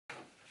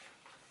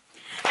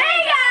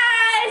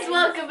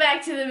welcome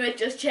back to the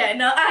Mitchell's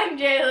channel. I'm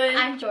Jalen.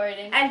 I'm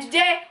Jordan. And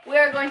today we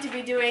are going to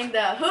be doing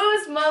the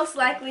Who's Most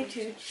Likely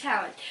to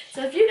challenge.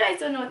 So if you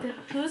guys don't know what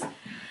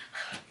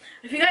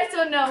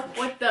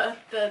the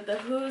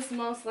Who's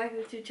Most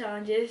Likely to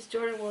challenge is,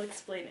 Jordan will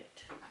explain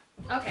it.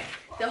 Okay.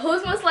 The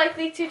Who's Most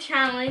Likely to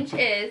challenge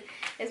is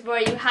where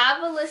you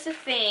have a list of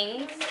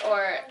things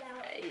or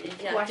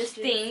just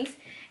things,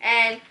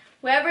 and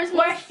whoever's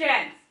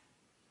questions.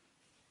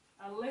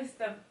 A list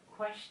of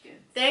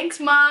questions. Thanks,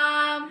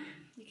 Mom.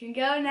 You can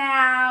go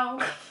now.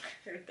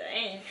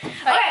 Dang.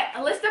 Okay,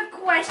 a list of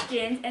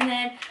questions, and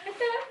then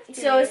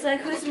so it's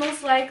like who's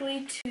most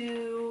likely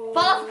to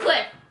fall off a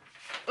cliff.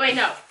 Wait,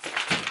 no.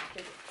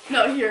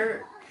 No,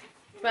 you're.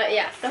 But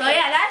yeah. So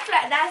yeah, that's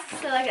right.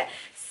 That's so like that.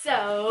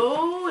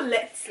 So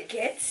let's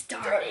get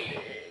started.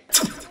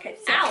 Okay.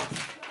 So, ow.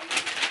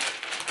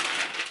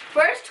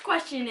 First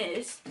question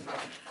is,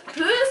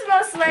 who's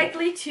most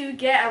likely to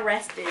get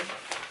arrested?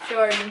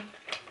 Jordan.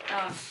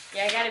 Oh,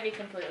 yeah, I gotta be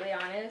completely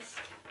honest.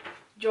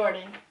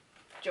 Jordan.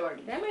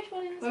 Jordan. Am I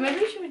spelling this? Well,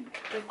 maybe we should.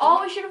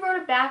 Oh, we should have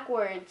wrote it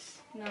backwards.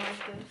 No,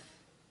 it's good.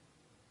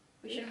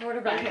 We should have wrote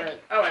it backwards. Okay.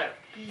 Oh, whatever.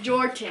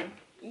 Jordan.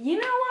 You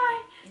know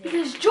why?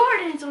 Because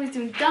Jordan is always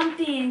doing dumb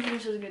things,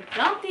 and she'll do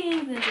dumb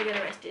things, and then she'll get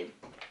arrested.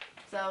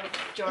 So,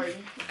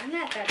 Jordan. I'm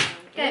not that dumb.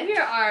 Okay. Move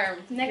your arm.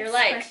 Next your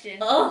leg. question.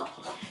 Oh.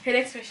 Okay,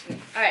 next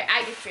question. Alright,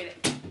 I just read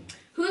it.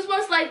 Who's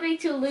most likely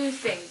to lose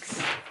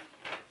things?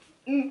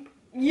 You?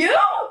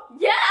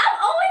 Yeah, I'm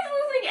always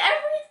losing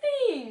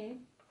everything.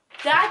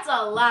 That's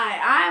a lie.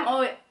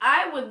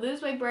 I would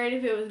lose my braid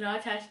if it was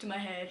not attached to my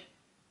head.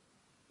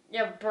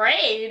 Your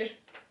braid?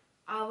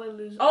 I would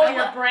lose. Oh,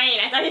 your brain.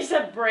 I thought you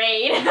said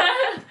braid.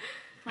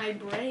 My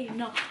braid?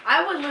 No,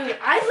 I would lose.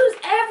 I lose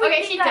everything.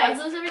 Okay, she does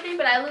lose everything,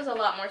 but I lose a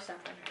lot more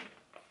stuff than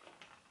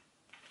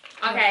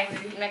her. Okay,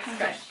 next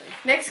question.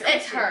 Next question.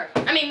 It's her.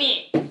 I mean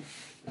me.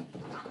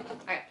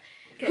 Alright.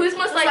 Okay. Who's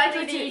most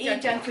likely to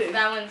eat junk food?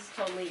 That one's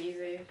totally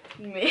easy.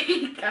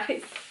 Me,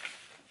 guys.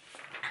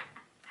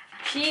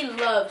 She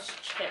loves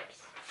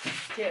chips.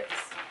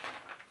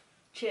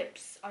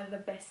 Chips are the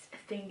best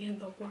thing in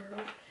the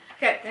world.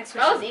 Okay, next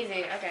That was question.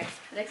 easy. Okay,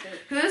 next one.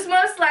 Who's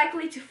most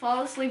likely to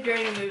fall asleep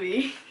during a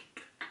movie?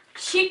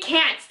 She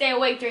can't stay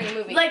awake during the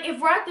movie. Like,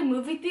 if we're at the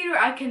movie theater,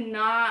 I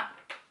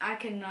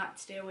cannot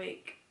stay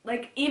awake.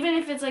 Like, even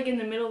if it's like in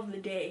the middle of the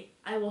day,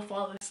 I will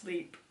fall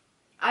asleep.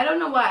 I don't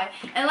know why.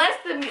 Unless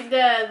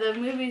the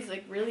movie's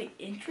like really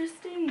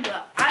interesting,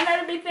 but I'm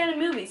not a big fan of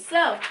movies,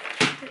 so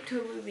get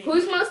to a movie.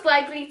 Who's most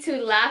likely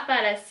to laugh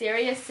at a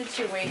serious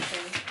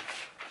situation?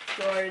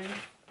 Jordan.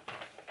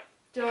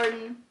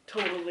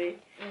 Totally.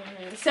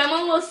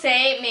 Someone will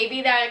say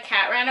maybe that a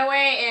cat ran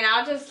away, and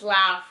I'll just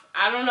laugh.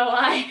 I don't know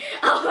why.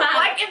 I'll laugh.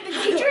 Like, if the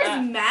teacher is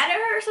mad at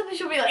her or something,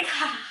 she'll be like,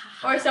 ha ha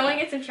ha. Or if someone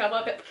gets in trouble,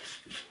 I'll be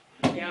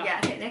Yeah,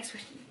 okay, next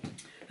question.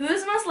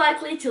 Who's most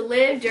likely to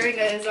live during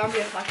a zombie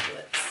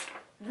apocalypse?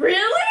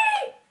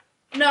 Really?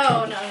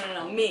 No,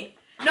 me.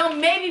 No,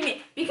 maybe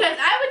me. Because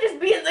I would just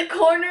be in the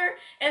corner,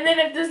 and then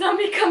if the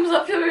zombie comes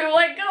up to me, I'm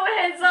like, go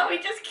ahead, zombie,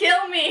 just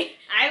kill me.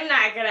 I'm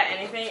not good at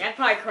anything. I'd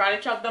probably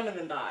karate chop them and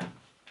then die.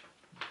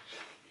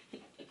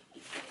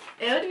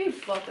 It would be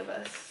both of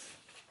us.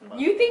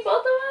 You think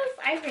both of us?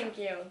 I think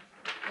you.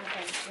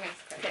 Okay,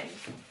 next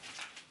question.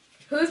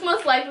 Who's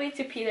most likely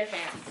to pee their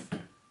pants?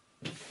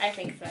 I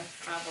think so,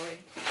 probably.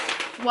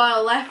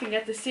 While laughing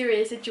at the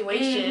serious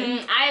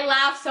situation. I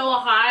laugh so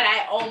hard,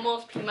 I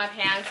almost pee my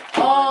pants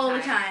All the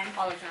time.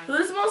 All the time.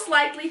 Who's most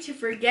likely to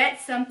forget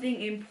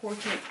something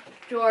important?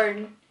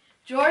 Jordan.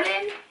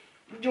 Okay,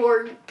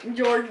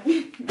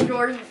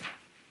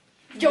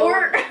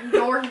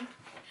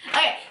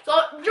 so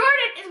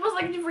Jordan is most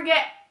likely to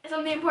forget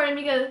something important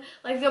because,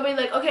 like, they'll be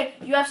like, okay,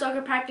 you have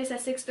soccer practice at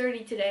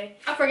 6:30 today.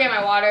 I'll forget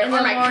my water, In or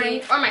the my morning.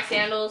 cleats, or my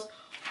sandals,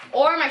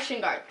 or my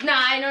shin guard. Nah,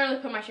 I normally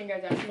put my shin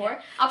guards down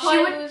before. I'll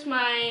probably lose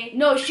my...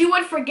 No, she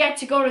would forget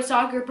to go to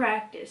soccer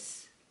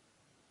practice.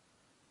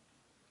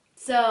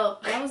 So,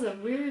 that was a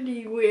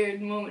really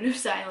weird moment of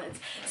silence.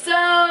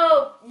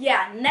 So,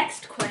 yeah,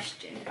 next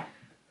question.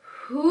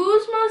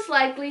 Who's most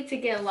likely to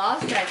get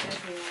lost at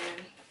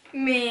Disneyland?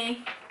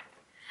 Me.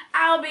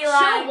 I'll be She'll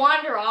like...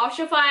 wander off.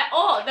 She'll find,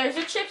 oh, there's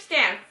a chip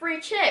stand.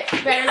 Free chips.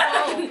 Better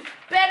go.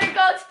 Better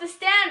go to the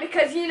stand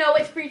because you know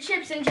it's free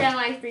chips and Jen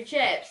likes free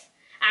chips.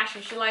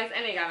 Actually, she likes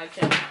any kind of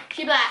chip.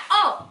 She'd be like,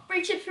 oh,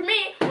 free chips for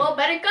me. Well,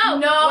 better go.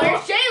 No.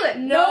 Where's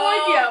Jalen? No.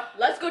 idea.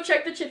 Let's go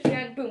check the chip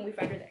stand. Boom, we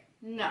find her there.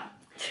 No.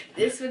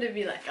 This would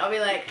be like, I'll be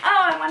like, oh,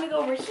 I want to go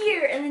over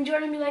here. And then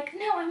Jordan will be like,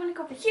 no, I want to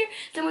go over here.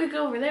 Then we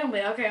go over there and be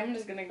like, okay, I'm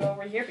just going to go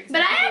over here. Because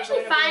But I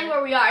actually find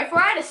where we are. If we're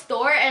at a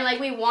store and, like,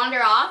 we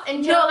wander off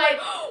and Jill's like,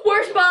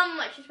 where's Mom? I'm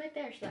like, she's right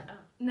there. She's like, oh.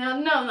 No,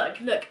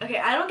 look. Okay,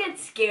 I don't get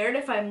scared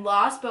if I'm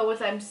lost, but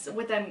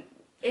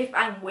if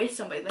I'm with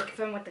somebody, like if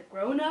I'm with a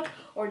grown-up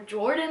or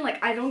Jordan,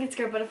 like I don't get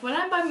scared. But when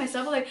I'm by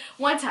myself, like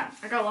one time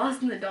I got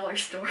lost in the dollar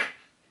store.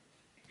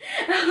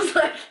 And I was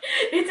like,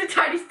 it's a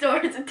tiny store,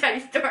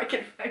 I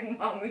can find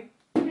mommy.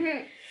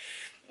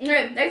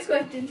 Alright, next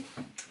question. Wait,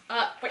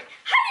 how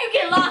do you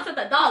get lost at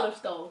the dollar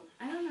store?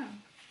 I don't know.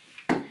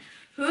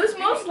 Who's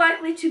most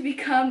likely to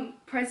become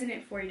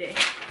president for a day?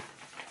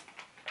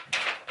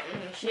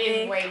 She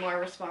is way more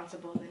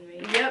responsible than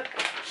me. Yep.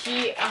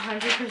 She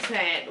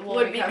 100% will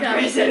Would become become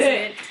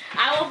president.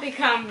 I will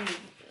become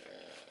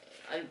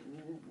a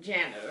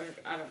janitor.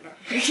 I don't know.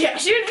 Yeah,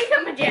 she would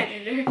become a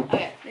janitor.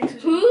 Okay. Next question.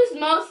 Who's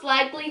most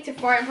likely to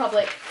fart in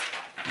public?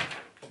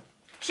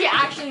 She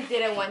actually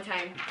did it one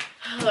time.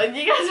 Oh, do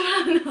you guys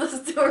want to know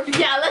the story?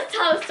 Yeah, let's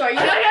tell the story. You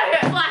Okay, know,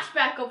 okay.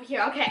 flashback over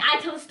here. Okay, I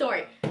tell the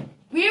story.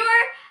 We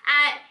were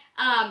at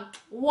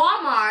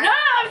Walmart. No,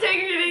 I'm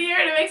taking you here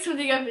to make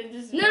something up and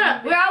just. No,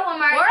 we're at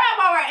Walmart. We're at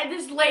Walmart and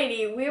this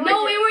lady. We were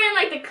in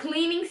like the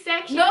cleaning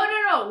section.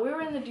 No. We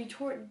were in the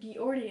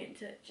deodorant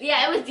section.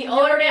 Yeah, it was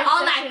deodorant,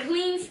 all that section.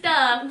 clean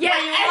stuff. Yeah,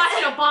 where you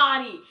wash your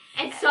body.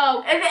 And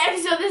so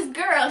And so this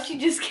girl, she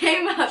just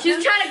came up. she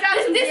was trying to grab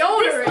some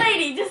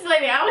deodorant. This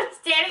lady, I was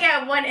standing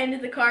at one end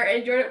of the cart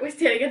and Jordan was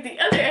standing at the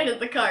other end of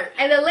the cart.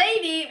 And the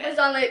lady was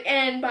on the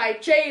end by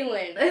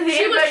Jalen. And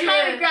She was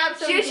trying to grab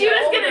some She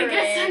was gonna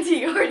get some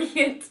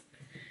deodorant.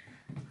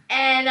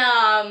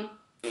 And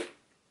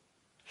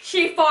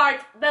she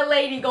farts, the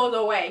lady goes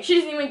away. She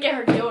doesn't even get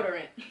her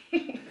deodorant.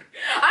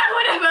 I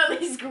would have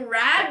at least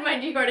grabbed my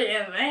deodorant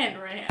and then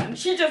ran.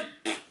 She just,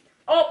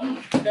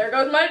 oh, there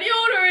goes my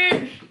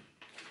deodorant.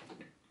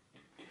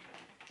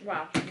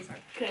 Wow.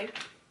 Okay.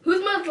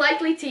 Who's most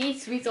likely to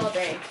eat sweets all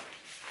day?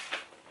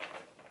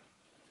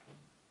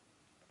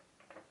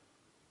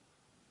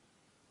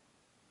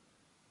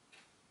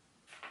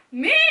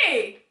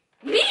 Me!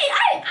 Me?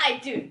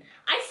 Dude,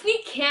 I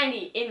sneak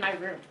candy in my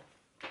room.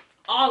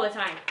 All the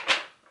time.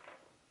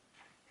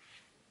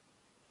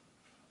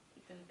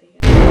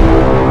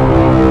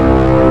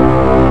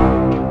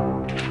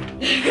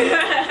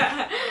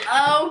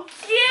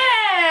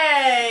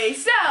 Okay,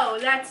 so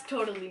that's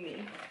totally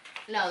me.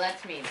 No,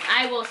 that's me.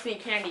 I will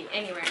sneak candy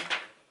anywhere.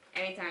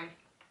 Anytime.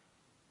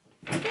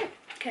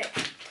 Okay.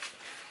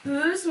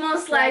 Who's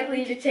most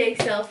likely to take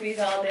selfies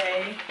all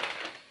day?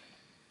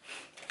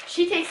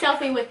 She takes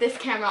selfie with this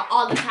camera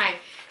all the time.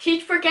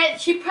 She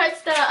pressed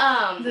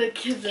the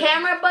kids.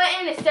 camera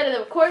button instead of the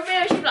record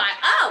video. She's like,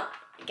 oh,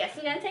 I guess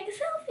I'm gonna take a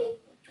selfie.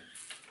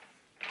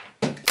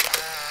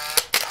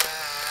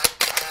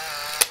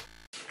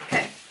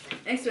 Okay,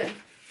 next one.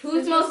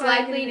 Who's most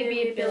likely to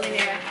be a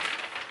billionaire?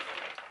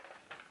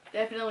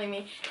 Definitely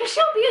me. Cause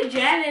she'll be a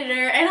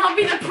janitor and I'll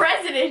be the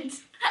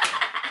president.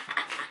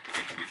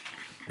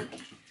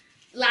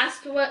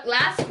 Last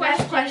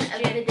question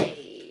of the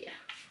day.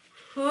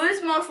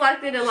 Who's most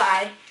likely to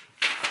lie?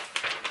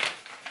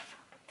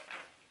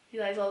 He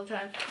lies all the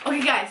time.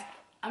 Okay, guys,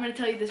 I'm gonna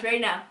tell you this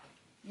right now.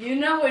 You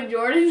know when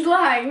Jordan's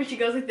lying when she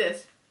goes like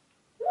this.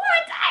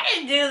 What? I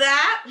didn't do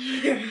that.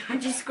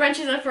 And she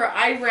scrunches up her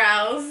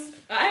eyebrows.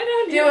 I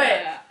don't do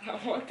it.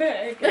 What the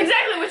heck?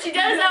 Exactly what she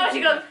does now.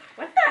 She goes,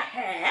 what the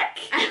heck?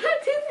 I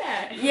don't do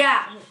that.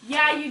 Yeah.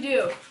 Yeah, you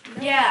do.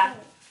 Yeah.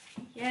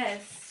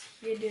 Yes,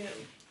 you do.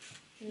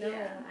 No,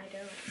 Yeah. I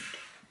don't.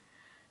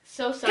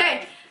 So sorry.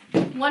 Okay.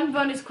 One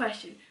bonus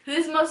question.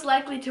 Who's most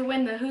likely to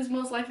win the Who's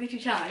Most Likely to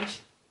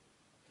Challenge?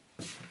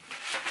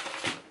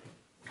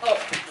 Oh.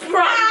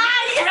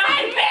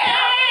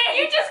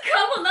 You just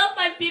crumbled up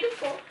my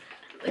beautiful.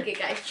 Look at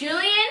guys.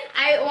 Julian,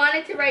 I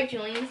wanted to write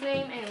Julian's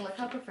name and look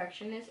how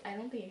perfectionist. I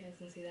don't think you guys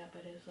can see that,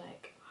 but it's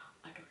like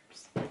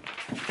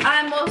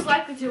I'm most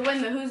likely to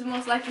win the Who's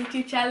Most Likely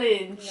to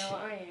Challenge. No,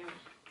 I am.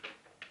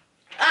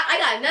 I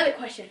got another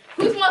question.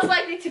 Who's most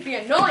likely to be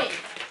annoying?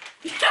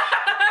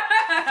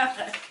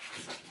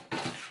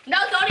 No,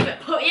 don't even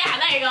put. Yeah,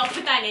 there you go.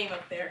 Put that name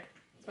up there.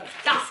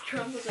 Stop.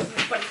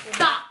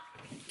 Stop.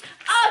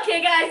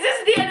 Okay, guys, this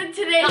is the end of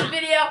today's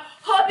video.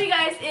 Hope you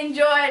guys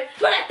enjoyed.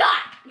 What I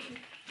thought.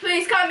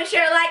 Please comment,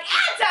 share, like,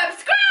 and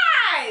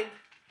subscribe.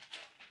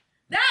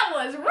 That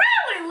was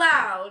really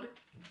loud.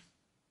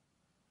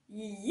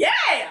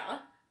 Yeah.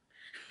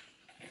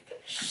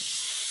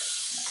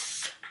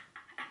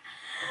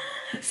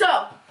 So,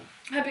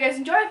 hope you guys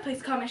enjoyed.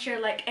 Please comment, share,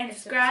 like, and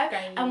subscribe.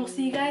 And we'll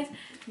see you guys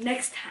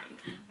next time.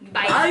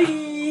 Bye. Bye.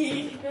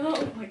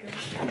 Oh my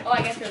gosh. Oh,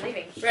 I guess we're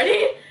leaving.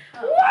 Ready?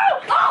 Oh. Whoa!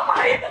 Oh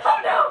my! Oh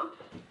no!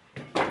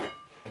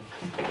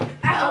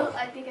 Ow! Oh,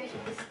 I think I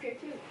should disappear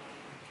too.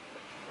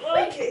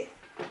 Okay.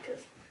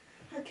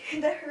 Okay,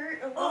 that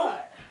hurt a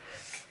lot.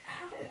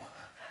 Ow.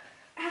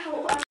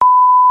 Ow.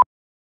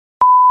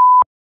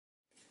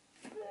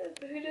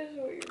 Who does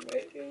what you're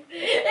making?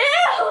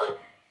 Ew!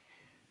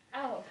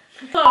 Oh.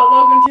 Hello,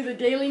 welcome to the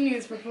Daily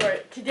News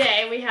Report.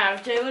 Today we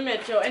have Jalen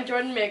Mitchell and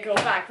Jordan Mako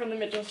back from the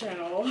Mitchell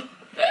channel.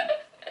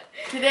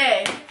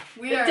 Today,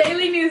 we are.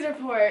 Daily News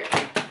Report.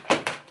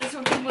 That's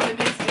what people in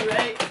the news do,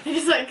 right? They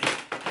just like.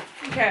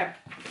 Okay.